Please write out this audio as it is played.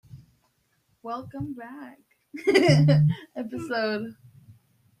Welcome back. Episode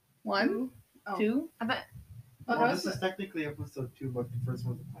 1, Oh. 2. I bet. This is technically episode 2, but the first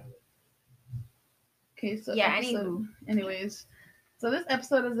one's a pilot. Okay, so Yeah, anyways. So this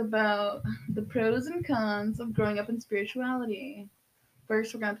episode is about the pros and cons of growing up in spirituality.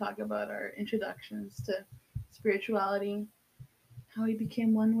 First, we're going to talk about our introductions to spirituality, how we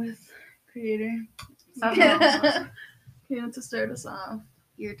became one with Creator. Uh-huh. Okay, to start us off.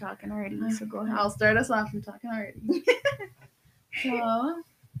 You're talking already, so go ahead. I'll start us off. I'm talking already. So, I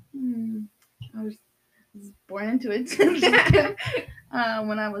was born into it.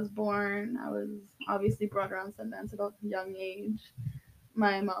 When I was born, I was obviously brought around Sundance at a young age.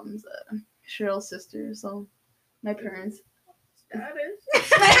 My mom's a Cheryl's sister, so my parents.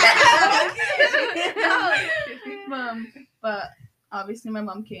 But obviously my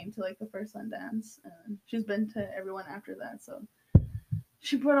mom came to like the first Sundance, and she's been to everyone after that. So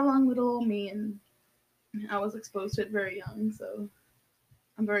she brought along little old me, and I was exposed to it very young. So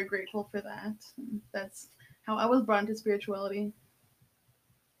I'm very grateful for that. And that's how I was brought into spirituality.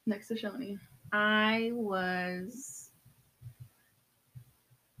 Next to Shoni. I was.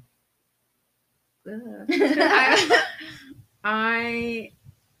 I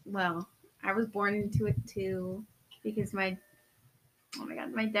was born into it too because my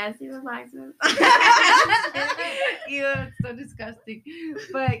dad's a blacksmith. Ew, it's so disgusting.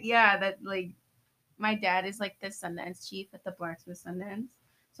 But yeah, that like my dad is like the Sundance chief at the blacksmith Sundance.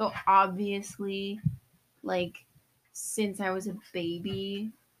 So obviously, like since I was a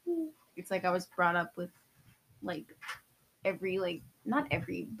baby, it's like I was brought up with like every not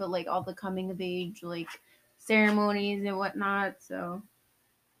every, but like all the coming of age like ceremonies and whatnot. So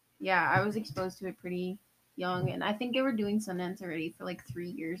yeah, I was exposed to it pretty young, and I think they were doing Sundance already for like 3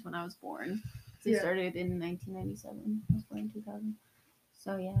 years when I was born. They started in 1997. I was born in 2000.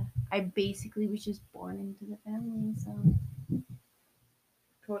 So yeah, I basically was just born into the family. So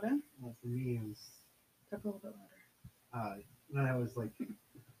Coda? Well, for me, it was Talk a little bit louder. when I was like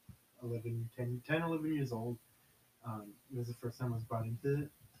 11 years old. It was the first time I was brought into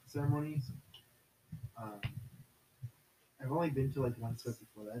ceremonies. I've only been to like one step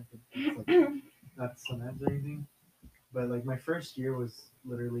before that, but it's like not Sundance or anything. But like my first year was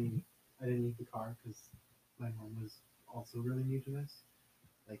literally, I didn't leave the car because my mom was also really new to this.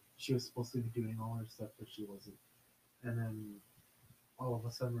 Like she was supposed to be doing all her stuff, but she wasn't. And then all of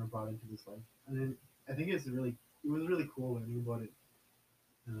a sudden we're brought into this life. And then I think it was really cool learning about it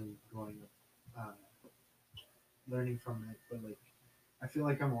and then growing up, learning from it. But like, I feel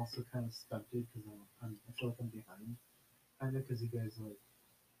like I'm also kind of stunted because I feel like I'm behind, kind of because you guys like,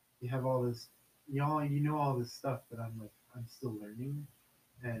 you have all this, you know all this stuff, but I'm still learning,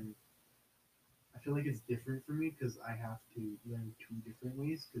 and I feel like it's different for me because I have to learn two different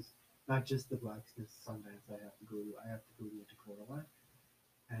ways because not just the blacksmith Sundance I have to go to the Dakota one,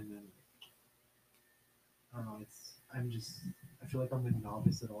 and then I don't know. I feel like I'm a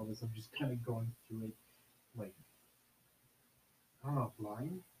novice at all this. I'm just kind of going through it, like I don't know,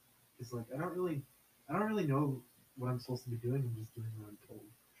 blind. It's like I don't really know what I'm supposed to be doing. I'm just doing what I'm told.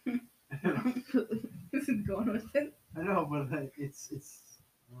 Going with it. I know, but it's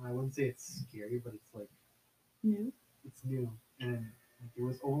I wouldn't say it's scary, but it's like New. it's new, and like, it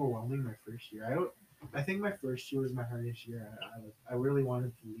was overwhelming my first year. I think my first year was my hardest year. I really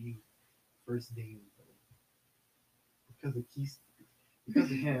wanted to leave first day, but because of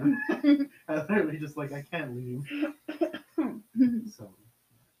him, I literally just like I can't leave. So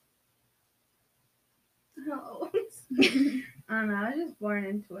Oh. I don't know. I was just born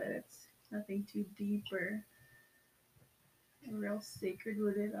into it. It's nothing too deep or real sacred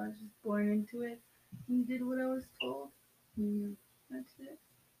with it. I was just born into it and did what I was told. That's it.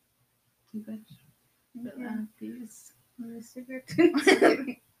 These cigarettes.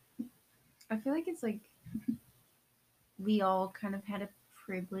 I feel like it's like we all kind of had a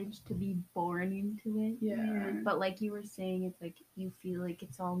privilege to be born into it. Yeah. But like you were saying, it's like you feel like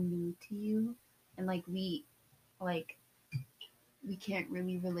it's all new to you, and like we can't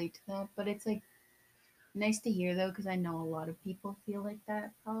really relate to that. But it's like nice to hear though, because I know a lot of people feel like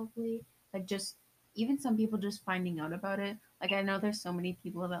that probably. Like just even some people just finding out about it. Like I know there's so many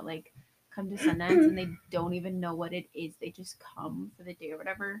people that like come to Sundance and they don't even know what it is. They just come for the day or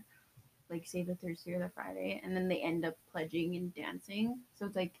whatever. Like say the Thursday or the Friday, and then they end up pledging and dancing. So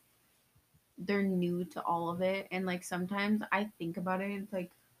it's like they're new to all of it, and like sometimes I think about it. It's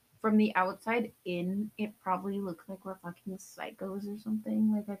like from the outside in, it probably looks like we're fucking psychos or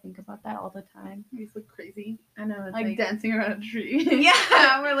something. Like I think about that all the time. These look crazy. I know, it's like dancing around a tree.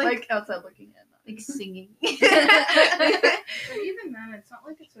 Yeah, we're like outside looking in. like singing. But even then, it's not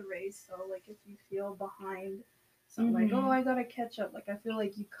like it's a race. So like if you feel behind, so like Mhm. I gotta catch up. Like I feel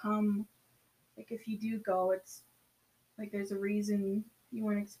like you come, like if you do go, it's like there's a reason you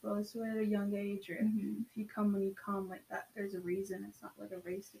weren't exposed to it at a young age, or Mhm. if you come when you come like that, there's a reason. It's not like a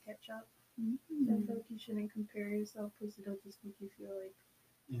race to catch up. So I Mhm. feel like you shouldn't compare yourself because it'll just make you feel like,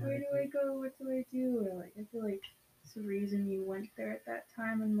 Yeah, where do I go? What do I do? Or like I feel like it's the reason you went there at that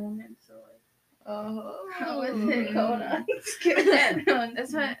time and moment. So like, Oh. how is it going on?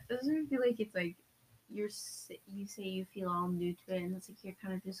 That's what I feel like. It's like you say you feel all new to it, and it's like you're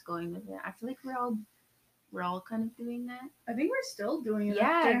kind of just going with it. I feel like we're all kind of doing that. I think we're still doing it. Yeah,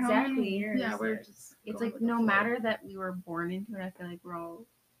 after how many exactly. years? Yeah, we're just. It's going like with the no flow. matter that we were born into it, I feel like we're all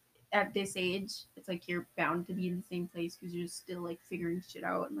at this age. It's like you're bound to be in the same place because you're still like figuring shit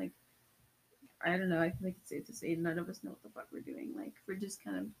out and like I don't know. I feel like it's safe to say none of us know what the fuck we're doing. Like we're just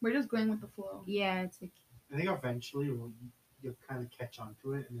kind of We're just going with the flow. yeah. It's like I think eventually you'll kind of catch on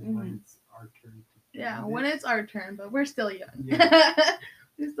to it, and then when it's our turn to Yeah, do when this- it's our turn, but we're still young. Yeah.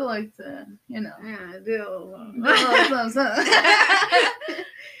 We still like to, yeah,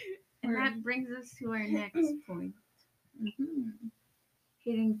 and that brings us to our next point: Mhm.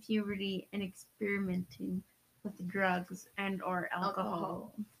 hitting puberty and experimenting with drugs and or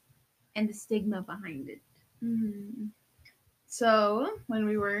alcohol and the stigma behind it. Mhm. So, when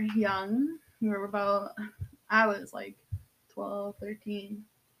we were young, we were about, I was like 12, 13,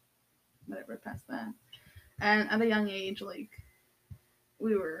 whatever, past that. And at a young age, like,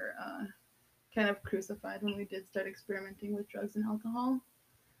 we were kind of crucified when we did start experimenting with drugs and alcohol.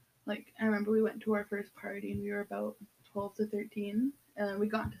 Like, I remember we went to our first party and we were about 12 to 13. And then we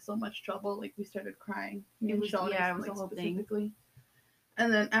got into so much trouble, like, we started crying. Me It and was- Sean, yeah, it was like, a whole thing. specifically.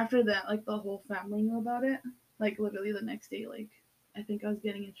 And then after that, like, the whole family knew about it. Like, literally the next day, like, I think I was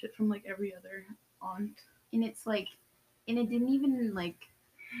getting in shit from, like, every other aunt. And it's like, and it didn't even like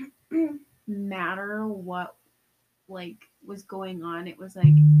matter what like was going on. It was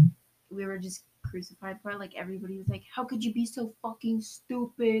like we were just crucified for it. Like everybody was like, how could you be so fucking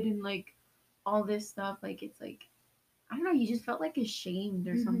stupid and like all this stuff. Like it's like I don't know, you just felt like ashamed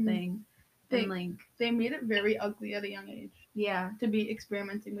or Mhm. something. They- And like They made it very ugly at a young age yeah. to be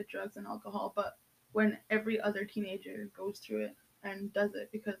experimenting with drugs and alcohol, but when every other teenager goes through it and does it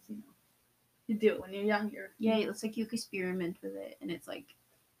because, you do it when you're young, Yeah, it's like you experiment with it and it's like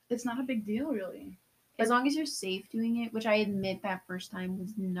it's not a big deal, really. as long as you're safe doing it, which I admit that first time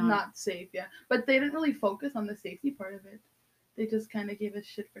was Not safe, yeah. But they didn't really focus on the safety part of it. They just kind of gave us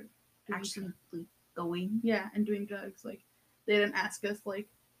shit for doing actually like, going. yeah, and doing drugs. Like, they didn't ask us, like,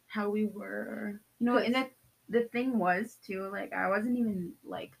 how we were. You know, and the thing was too, like I wasn't even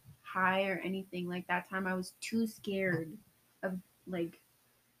like high or anything. Like that time I was too scared of like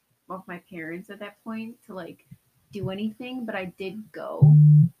of my parents at that point to like do anything, but I did go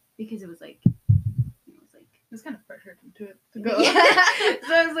because it was like it was like It was kind of hurting to go. yeah.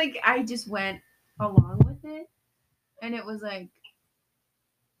 So I was like I just went along with it and it was like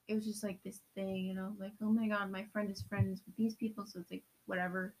it was just like this thing, like oh my god, my friend is friends with these people, so it's like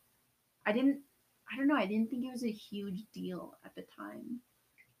whatever. I don't know, I didn't think it was a huge deal at the time.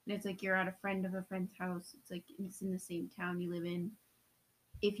 And it's like you're at a friend of a friend's house. It's like it's in the same town you live in.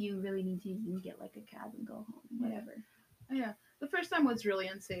 If you really need to, you can get like a cab and go home. Whatever. Yeah. The first time was really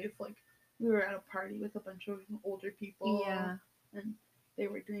unsafe. Like, we were at a party with a bunch of older people. Yeah. And they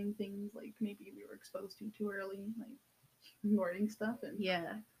were doing things like maybe we were exposed to too early, like snorting stuff and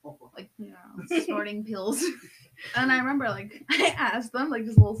Yeah. yeah. Snorting pills. And I remember, like, I asked them, like,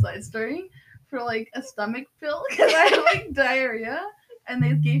 this little side story, for, like, a stomach pill because I had, like, diarrhea. And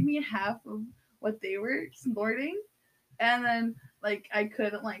they gave me half of what they were snorting. And then, like, I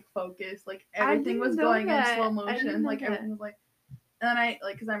couldn't, like, focus. Like, everything was didn't know going that. in slow I didn't motion. know Like, that. everything was, like... And then I,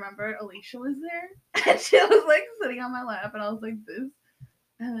 like, because I remember Alicia was there. And she was, like, sitting on my lap. And I was like, this.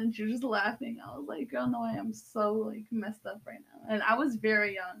 And then she was just laughing. I was like, girl, no, I am so, like, messed up right now. And I was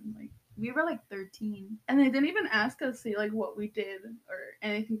very young. Like, We were like 13. and they didn't even ask us, see, like, what we did or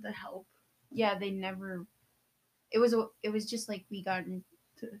anything to help. Yeah, they never. It was just like we got into.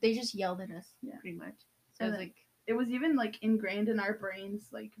 They just yelled at us. Yeah. Pretty much. So And I was then- like, It was even, like, ingrained in our brains,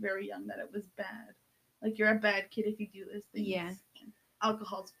 like, very young that it was bad. Like, you're a bad kid if you do this thing. Yeah.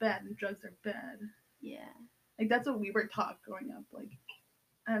 Alcohol's bad and drugs are bad. yeah. Like, that's what we were taught growing up. Like,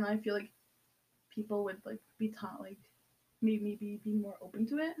 I don't know, I feel like people would, like, be taught, like, maybe be more open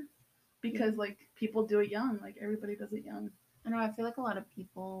to it. Because, like, people do it young. Like, everybody does it young. I know. I feel like a lot of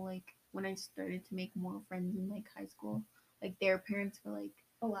people like when I started to make more friends in like high school, like their parents were like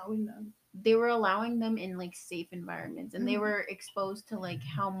Allowing them. they were allowing them in like safe environments, and they Mhm. were exposed to like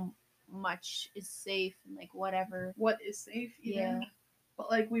how much is safe and like whatever. what is safe. Even. Yeah. But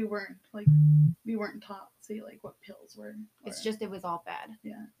like we weren't taught, say, like what pills were. It's or- just it was all bad.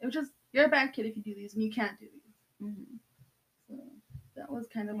 yeah. It was just you're a bad kid if you do these and you can't do these. Mm-hmm. So that was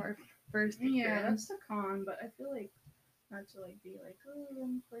kind of our first Yeah, experience. that's the con, but I feel like not to like be like, oh,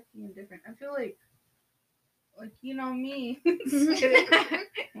 I'm quirky and different. I feel like you know me,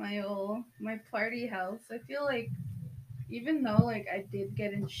 my party house. I feel like even though like I did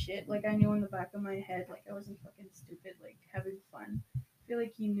get in shit, like I knew in the back of my head like I wasn't fucking stupid, like having fun. I feel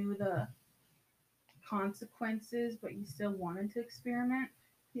like you knew the consequences, but you still wanted to experiment.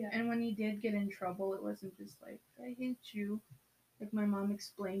 Yeah. And when you did get in trouble, it wasn't just like I hate you. Like my mom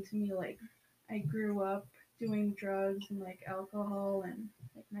explained to me, like I grew up doing drugs and like alcohol, and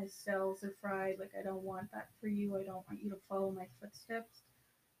like my cells are fried. Like I don't want that for you. I don't want you to follow my footsteps.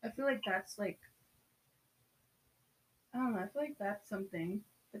 I feel like that's like I don't know. I feel like that's something.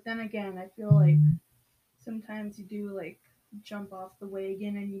 But then again, I feel like sometimes you do like jump off the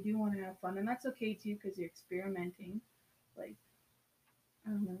wagon and you do want to have fun, and that's okay too because you're experimenting. Like I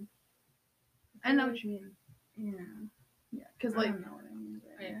don't know. I know what you mean. Yeah. Yeah, because I like don't know what I mean.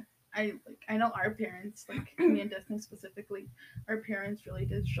 But yeah. I know our parents, like me and Destiny specifically, our parents really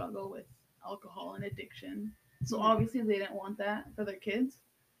did struggle with alcohol and addiction. So Yeah. obviously they didn't want that for their kids,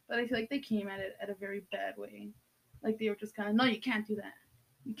 but I feel like they came at it at a very bad way. Like they were just kind of, no, you can't do that,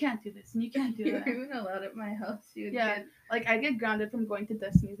 you can't do this, and you can't do You that. were even allowed at my house. You would Yeah, get like I'd get grounded from going to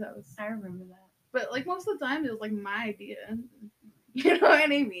Destiny's house, I remember that. but like most of the time it was like my idea. You know what I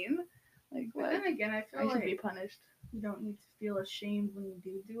mean? Like But what? then again, I I feel should like be punished. you don't need to feel ashamed when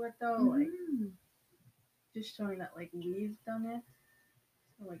you do it though. Like Mhm. just showing that like we've done it.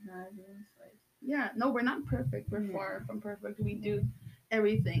 So like not everyone's like Yeah, no, we're not perfect. We're Yeah. far from perfect. We do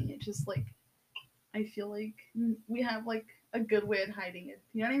everything. It's just like I feel like we have like a good way of hiding it.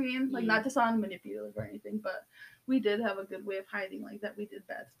 You know what I mean? Like Yeah. not to sound manipulative or anything, but we did have a good way of hiding like that we did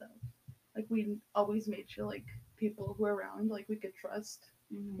bad stuff. Like we always made sure like people who were around like we could trust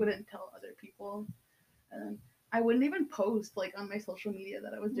Mhm. wouldn't tell other people. And I wouldn't even post like on my social media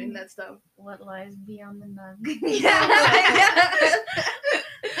that I was doing that stuff. What lies beyond the nug?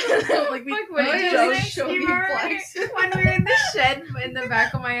 Like we Fuck, what like, did joked. you say? show You me remember flags. when we were in the shed in the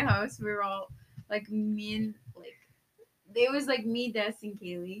back of my house? We were all like me and like it was like me, Des, and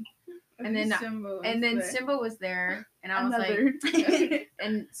Kaylee, and then Simba was and then there. Simba was there, and I was Another. like,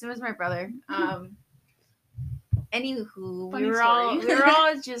 and Simba's my brother. Anywho, Funny we were story.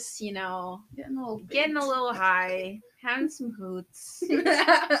 all just Getting a little high, having some hoots,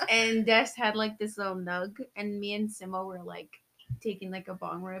 and Des had like this little nug, and me and Simba were like taking like a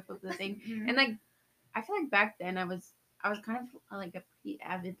bong rip of the thing, and like I feel like back then I was kind of like a pretty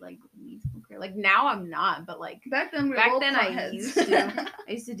avid like weed smoker. Like now I'm not, but like Back then, we were back all then I potheads. used to.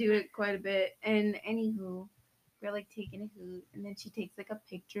 I used to do it quite a bit. And anywho, we're like taking a hoot, and then she takes like a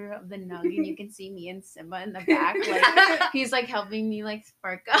picture of the nug, and you can see me and Simba in the back, like he's like helping me like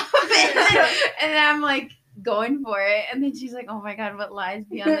spark up, and I'm like going for it, and then she's like, "Oh my god, what lies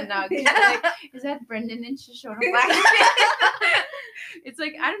beyond the nug?" She's like, "Is that Brendan and Shoshona Black?" It's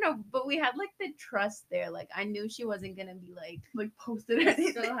like I don't know, but we had like the trust there. Like I knew she wasn't gonna be like posted I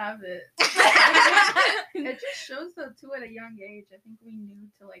it. still have it. It just shows though too at a young age. I think we knew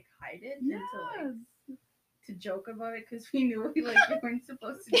to like hide it and to like to joke about it because we knew we like we weren't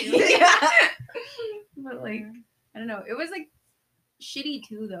supposed to do it. yeah. But like I don't know, it was like shitty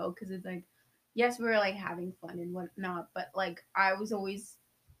too though, because it's like yes, we were like having fun and whatnot, but like I was always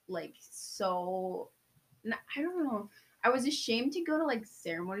like so I don't know. I was ashamed to go to like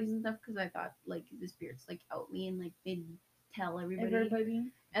ceremonies and stuff because I thought like the spirits like out me and like they'd tell everybody.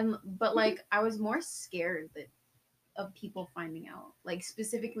 And but like I was more scared that of people finding out, like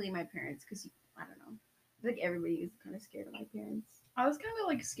specifically my parents, because I don't know, like everybody is kind of scared of my parents. I was kind of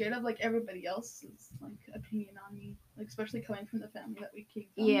like scared of like everybody else's like opinion on me, like especially coming from the family that we came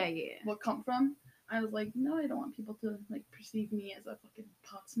from. Yeah. What come from? I was like, no, I don't want people to like perceive me as a fucking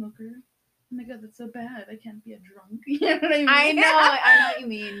pot smoker. Oh my god, that's so bad. I can't be a drunk. You know what I mean? I know what you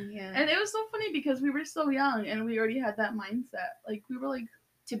mean. Yeah. And it was so funny because we were so young and we already had that mindset. Like we were like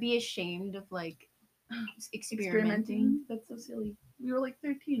To be ashamed of like experimenting. That's so silly. We were like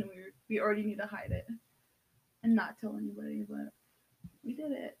 13 and we already need to hide it and not tell anybody, but we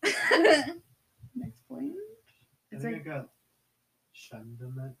did it. Next point. I It's think like I got shunned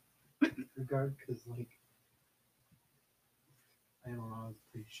in that regard because, like, I don't know, I was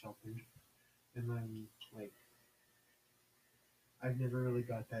pretty sheltered. And then, like, I've never really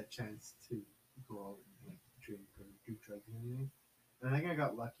got that chance to go out and, like, drink or do drugs or anything. And I think I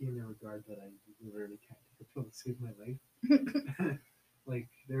got lucky in the regard that I literally can't take a pill to save my life. like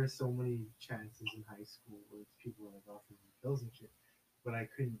there are so many chances in high school where people were like offering me pills and shit, but I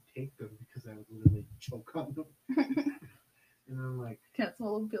couldn't take them because I would literally choke on them. And I'm like, Can't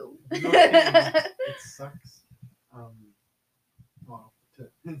swallow pills. no kidding, it sucks. Well,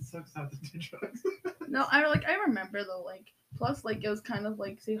 it sucks not to do drugs. No, I remember though, like, plus like it was kind of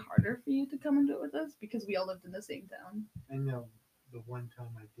like say harder for you to come and do it with us because we all lived in the same town. I know the one time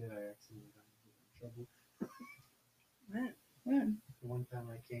I did, I accidentally got in trouble. What? Yeah. The one time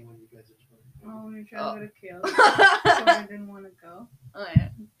I came when you guys were Oh, trying. we tried to go to Kale. So I didn't want to go. Oh yeah.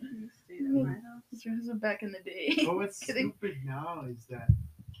 You stayed at my house. This was back in the day. But what's Kidding. stupid now is that,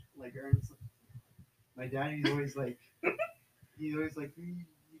 like, Ernest, my dad, he's always like,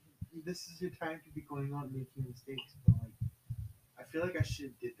 this is your time to be going out and making mistakes. But like, I feel like I should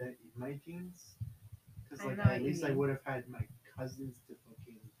have did that in my teens, because I like know what at you least I mean. would have had my cousins to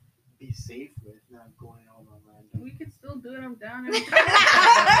fucking be safe with, not going out on random. We could still do it. I'm down. Me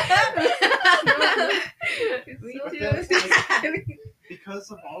But too. that's, like,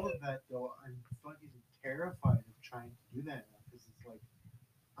 because of all of that, though, I'm fucking terrified of trying to do that now. Because it's like,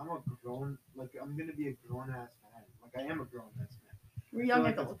 I'm gonna be a grown ass man. Like, I am a grown ass man. We're I feel young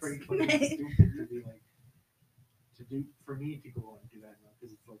like adults. It's pretty fucking stupid to be like, for me to go and do that now.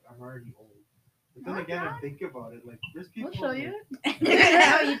 Because it's like, I'm already old. But then again, I think about it, like, there's people. I'll show you.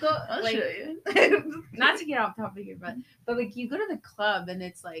 You go I'll like show you. not to get off topic here, but like you go to the club and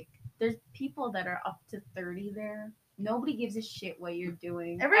it's like there's people that are up to 30 there. Nobody gives a shit what you're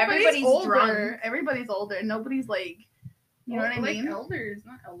doing. Everybody's older. drunk. Everybody's older. Nobody's like, you know what I like mean? elders,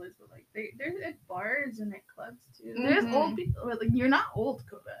 not elders, but like they're at bars and at clubs too. There's Mhm. old people. Like, you're not old,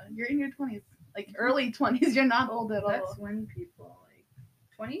 Koda. You're in your 20s, like early 20s. You're not old at all. That's when people like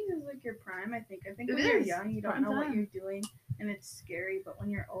 20s is like your prime. I think It when you're is. young, you don't Prime know what time. you're doing, and it's scary. But when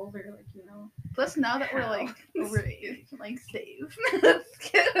you're older, like Plus, now that we're like How? overage, like save. I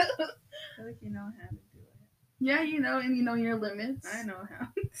feel like you know how to do it. Yeah, you know, and you know your limits. I know how.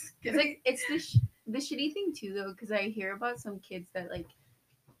 It's like it's the shitty thing too though, because I hear about some kids that like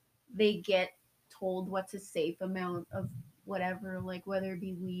they get told what's a safe amount of whatever, like whether it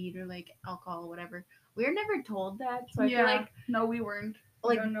be weed or like alcohol or whatever. We're never told that, so I feel like no, we weren't. You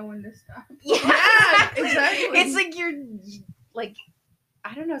like don't know when to stop. yeah, exactly. It's like you're like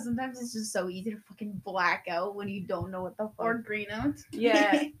I don't know. Sometimes it's just so easy to fucking black out when you don't know what the fuck. Or green out.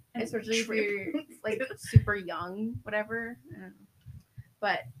 Yeah, And especially if trip. you're like super young, whatever. I don't know.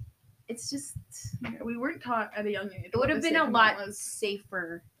 But it's just Yeah, we weren't taught at a young age. it would have what been safe a amount lot was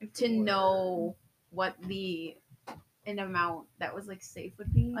safer if to we were- know what an amount that was like safe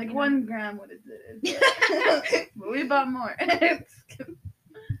would be. Like you know? 1 gram would have did it. But we bought more.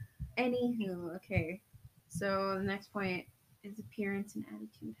 Anywho, okay. So the next point is appearance and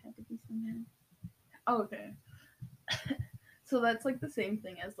attitude had to be somehow. Oh, okay. So that's like the same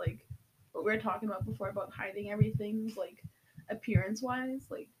thing as like what we were talking about before about hiding everything, like appearance wise.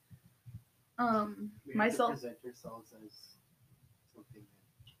 Like We have to myself, present yourselves as something.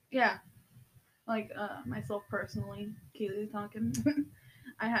 yeah. Like myself personally, Kaylee talking.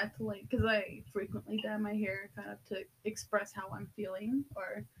 I had to like, because I frequently dye my hair kind of to express how I'm feeling,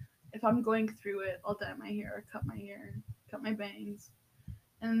 or if I'm going through it, I'll dye my hair or cut my hair, cut my bangs,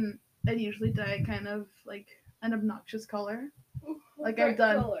 and I usually dye kind of like an obnoxious color. Like I've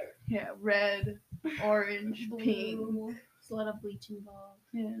done, yeah, red, orange, pink, Blue. There's a lot of bleach involved.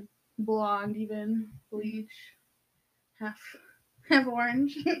 yeah, blonde, even bleach, half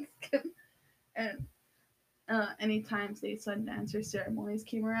orange, and anytime say Sundance or ceremonies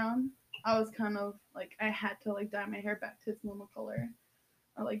came around, I was kind of like I had to like dye my hair back to its normal color,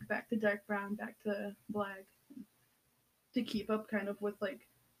 or like back to dark brown, back to black, to keep up kind of with like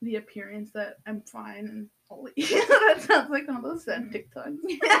the appearance that I'm fine and holy. That sounds like one of those sad TikToks.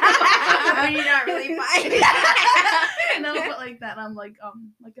 When you're not really fine. No, but like that, I'm like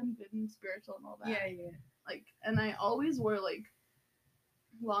I'm good and spiritual and all that. Yeah. Like, and I always wore like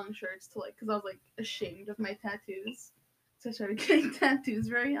long shirts to like, because I was like ashamed of my tattoos. So I started getting tattoos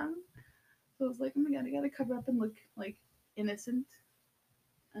very young. So I was like, oh my god, I gotta cover up and look like innocent.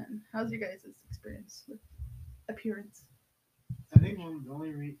 And how's your guys' experience with appearance? I think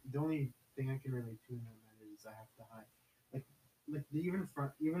the only thing I can relate to in that matter is I have to hide, like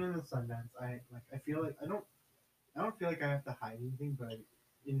even in the Sundance, I feel like I don't feel like I have to hide anything, but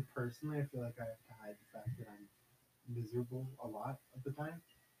personally I feel like I have to hide the fact that I'm miserable a lot of the time,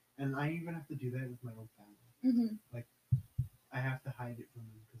 and I even have to do that with my own family. Mm-hmm. I have to hide it from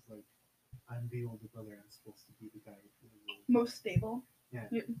them because like I'm the older brother, I'm supposed to be the guy who's Most stable.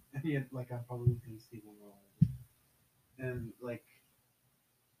 and yet like I'm probably the least stable in all of it. And like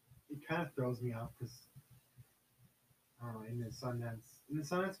it kind of throws me off because in the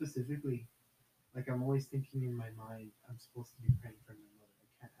Sundance specifically, like I'm always thinking in my mind, I'm supposed to be praying for my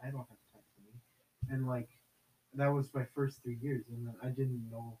mother. I don't have time for me, and like that was my first 3 years, and then I didn't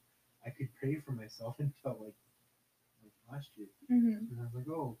know I could pray for myself until like last year, Mm-hmm. and I was like,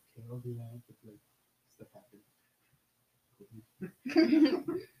 oh, okay, I'll do that, but like stuff happened.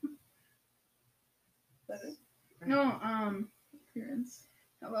 Better. No, Appearance.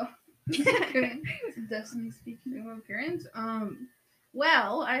 hello. Destiny speaking. Speaking of appearance,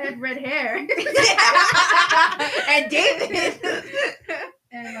 well, I had red hair. And David.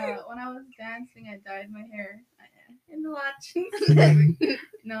 And when I was dancing, I dyed my hair. In the watch.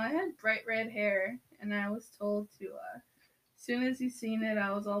 No, I had bright red hair, and I was told to. As soon as you seen it,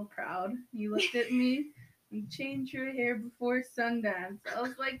 I was all proud. You looked at me and changed your hair before Sundance. I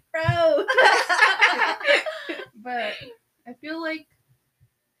was like, proud. But I feel like,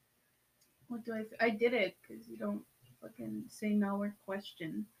 what do I did it because you don't fucking say no or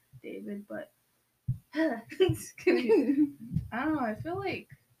question, David. But just kidding. I don't know. I feel like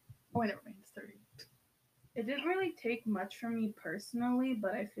Oh, never mind. It's 30. it didn't really take much from me personally,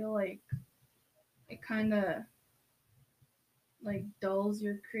 but I feel like it kind of like dulls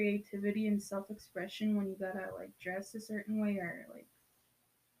your creativity and self-expression when you gotta like dress a certain way or like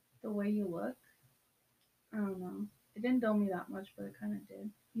the way you look. I don't know. It didn't dull me that much, but it kind of did.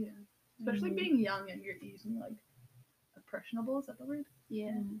 Yeah. Especially Mhm. being young and you're easily like impressionable. Is that the word?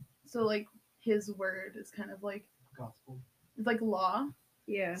 Yeah. So like his word is kind of like Gospel. it's like law.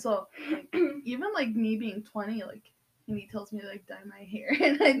 Yeah. So like even like me being 20, like and he tells me to like dye my hair,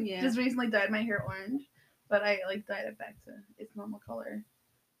 and I Yeah. just recently dyed my hair orange, but I like dyed it back to its normal color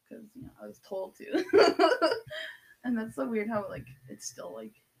because I was told to. And that's so weird how like it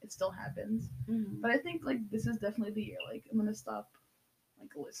still happens. Mhm. But I think like this is definitely the year like I'm gonna stop like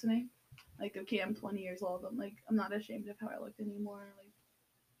listening. Like okay, I'm 20 years old. I'm not ashamed of how I look anymore. Like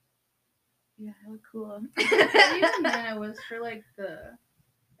yeah, I look cool. Even then, it was for like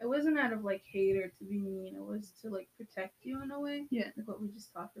it wasn't out of like hate or to be mean. It was to like protect you in a way. Yeah. Like what we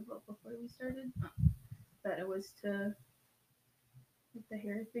just talked about before we started. That it was to like the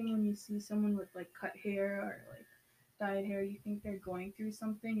hair thing when you see someone with like cut hair or like dyed hair, you think they're going through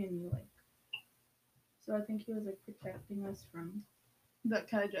something and you like. So I think he was like protecting us from That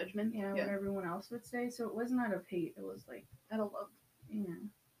kind of judgment. what everyone else would say. So it wasn't out of hate. It was like Out of love. you know.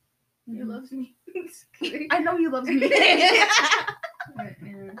 He Mhm. loves me. Just kidding. I know he loves me. Yeah.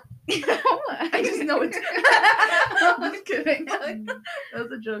 I just know it. I'm just kidding. Mm. That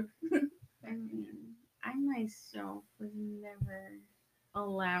was a joke. I mean, I myself was never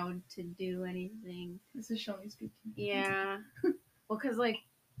allowed to do anything. This is Shoni speaking. Yeah. Well, because, like,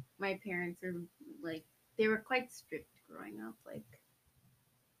 my parents are, like, they were quite strict growing up. Like,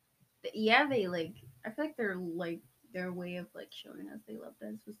 yeah, they, like, I feel like they're, like, their way of, like, showing us they loved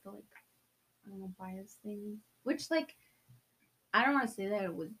us was to, like, I don't know, buy us things. Which, like, I don't want to say that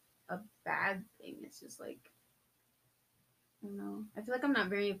it was a bad thing. It's just, like, I don't know. I feel like I'm not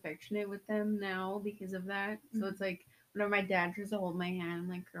very affectionate with them now because of that. So it's like whenever my dad tries to hold my hand, I'm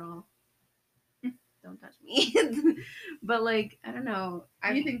like, girl, don't touch me. But like, I don't know.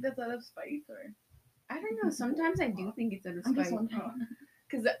 Do you think that's out of spite or? I don't know. Sometimes I do think it's out of I'm just spite. wondering.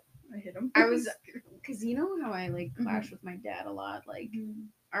 Because I hit him. because you know how I like clash with my dad a lot. Like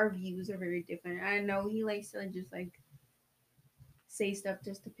our views are very different. I know he likes to just like say stuff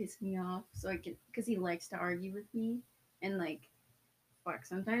just to piss me off, so I can because he likes to argue with me. And like, fuck,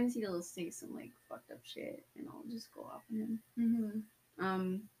 sometimes he'll say some like fucked up shit, and I'll just go off on him.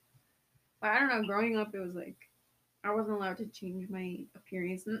 Mm-hmm. But I don't know. Growing up, it was like I wasn't allowed to change my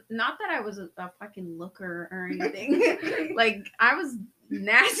appearance. Not that I was a fucking looker or anything. Like I was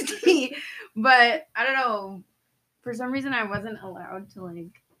nasty, but I don't know. For some reason, I wasn't allowed to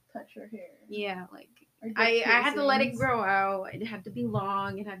like Touch your hair. yeah, like Or get I had to let it piercings. grow out. It had to be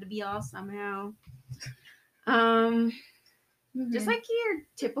long. It had to be all somehow. Just like your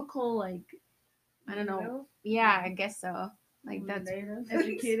typical, like, I don't know. Yeah, I guess so. Like, that's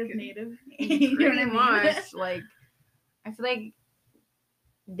Educated native. pretty You know what I mean? much. Like, I feel like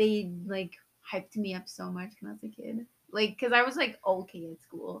they, like, hyped me up so much when I was a kid. Like, because I was, like, okay at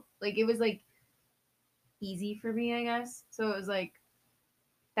school. Like, it was, like, easy for me, I guess. So it was, like,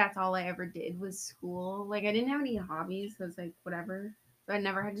 that's all I ever did was school. Like, I didn't have any hobbies, so it's, like, whatever. So I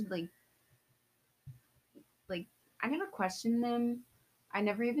never had to, like, I never questioned them. I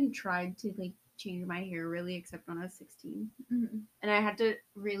never even tried to like change my hair really, except when I was 16. Mm-hmm. And I had to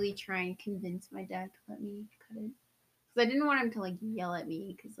really try and convince my dad to let me cut it because I didn't want him to like yell at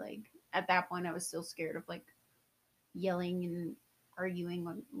me because like at that point I was still scared of like yelling and arguing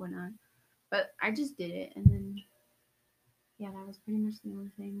and whatnot. But I just did it, and then yeah, that was pretty much the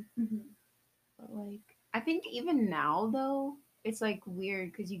only thing. Mhm. But like, I think even now though, it's like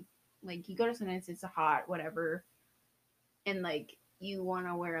weird because you go to Sundance, it's hot, whatever, and like you want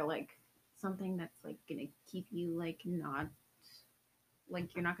to wear like something that's like gonna keep you like not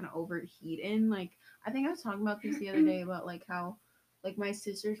like you're not gonna overheat in. Like I think I was talking about this the other day about like how like my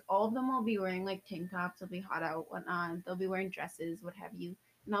sisters, all of them will be wearing like tank tops. They'll be hot out, whatnot. They'll be wearing dresses, what have you,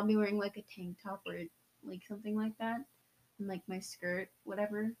 and I'll be wearing like a tank top or like something like that, and like my skirt,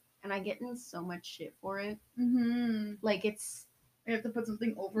 whatever. And I get in so much shit for it. Mhm. Like it's You have to put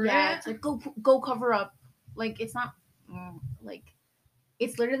something over yeah, it. it's like go cover up. Like it's not like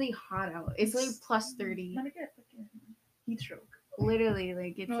it's literally hot out. It's like plus 30. Not get fucking heat stroke. Literally,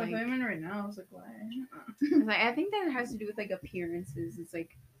 like it's No, like, if I'm in right now, I was like, why? it's like I think that has to do with like appearances. It's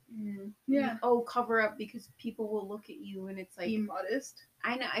like Yeah. oh cover up because people will look at you and it's like Be modest.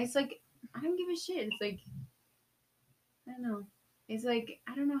 I know it's like I don't give a shit. It's like I don't know. It's like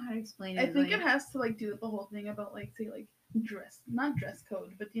I don't know how to explain it. I think like, it has to like do with the whole thing about like say like not dress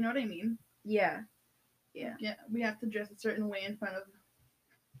code, but you know what I mean? yeah. Yeah. Yeah, we have to dress a certain way in front of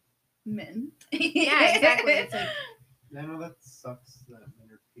men. Yeah, exactly. It's like I know that sucks that men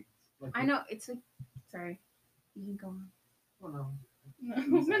are pigs. Like, I know it's like sorry. You can go on. Oh no.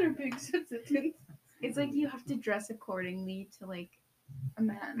 No, men are big citizens. It's like you have to dress accordingly to like A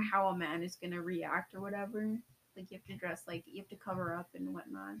man. how a man is gonna react or whatever. Like you have to dress like you have to cover up and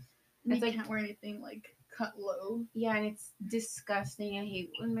whatnot. And It's you like can't wear anything like cut low. yeah, and it's disgusting. I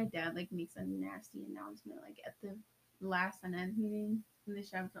hate when my dad like makes a nasty announcement like at the last Sundance meeting in the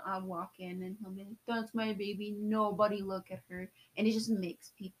shop. I'll walk in and he'll be like, "That's my baby. Nobody look at her," and it just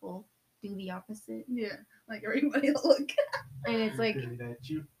makes people do the opposite. Yeah, like everybody look. And it's like Pointed at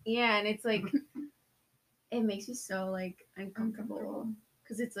you. yeah, and it's like it makes me so like uncomfortable Uncomfortable.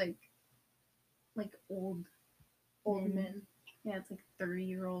 because it's like old Old men. Yeah, it's like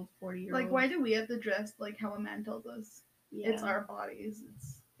 30-year-old, 40-year-old. Like, why do we have to dress like how a man told us? Yeah, It's our bodies.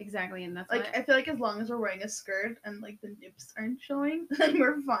 It's exactly, and that's like like I feel like as long as we're wearing a skirt and like the nips aren't showing, then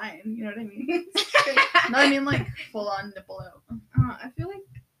we're fine. You know what I mean? No, I mean like full on nipple out. I feel like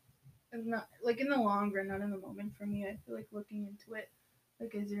it's not like in the long run, not in the moment. For me, I feel like looking into it,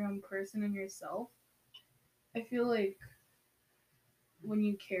 like as your own person and yourself. I feel like when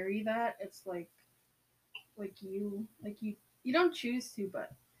you carry that, it's like you don't choose to,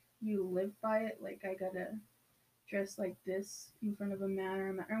 but you live by it. Like I gotta dress like this in front of a man or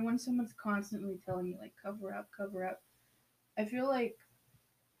a man, or when someone's constantly telling you like cover up, cover up. I feel like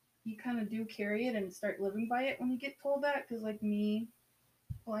you kind of do carry it and start living by it when you get told that. Because like me,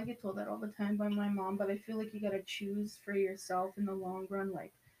 well, I get told that all the time by my mom, but I feel like you gotta choose for yourself in the long run.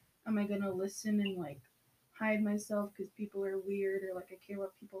 Like, am I gonna listen and like hide myself because people are weird or like I care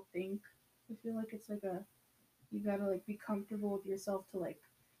what people think? I feel like it's like you gotta like be comfortable with yourself to like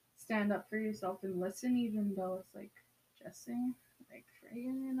stand up for yourself and listen, even though it's like dressing like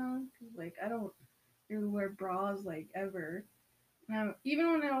friggin', you know? 'Cause, like I don't really wear bras like ever. And even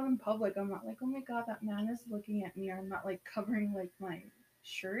when I'm out in public, I'm not like, oh my god, that man is looking at me. Or I'm not like covering like my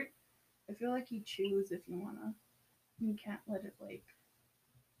shirt. I feel like you choose if you wanna. You can't let it like.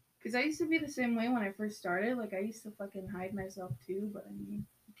 Cause I used to be the same way when I first started. Like I used to fucking hide myself too, but I mean,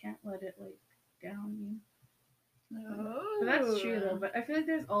 you can't let it like down you. But that's true though. But I feel like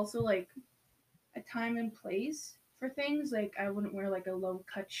there's also like a time and place for things. Like I wouldn't wear like a low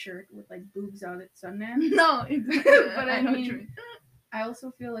cut shirt with like boobs out at Sundance. No, exactly. But I know what mean, you mean. I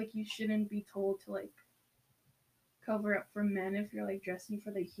also feel like you shouldn't be told to like cover up for men if you're like dressing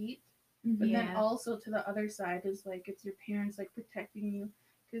for the heat. But then Yeah. also to the other side is like it's your parents like protecting you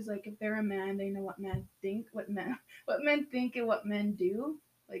because like if they're a man, they know what men think, what men think, and what men do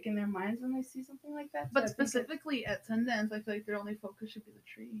like in their minds when they see something like that. So I But think specifically at Sundance, I feel like their only focus should be the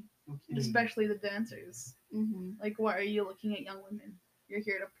tree, Okay. especially the dancers. Mm-hmm. Like, why are you looking at young women? You're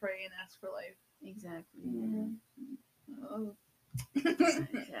here to pray and ask for life. Exactly. Mhm. Oh,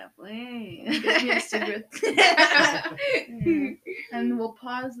 Exactly. give me a cigarette. Yeah. And we'll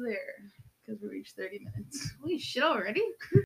pause there because we reached 30 minutes. Holy shit already?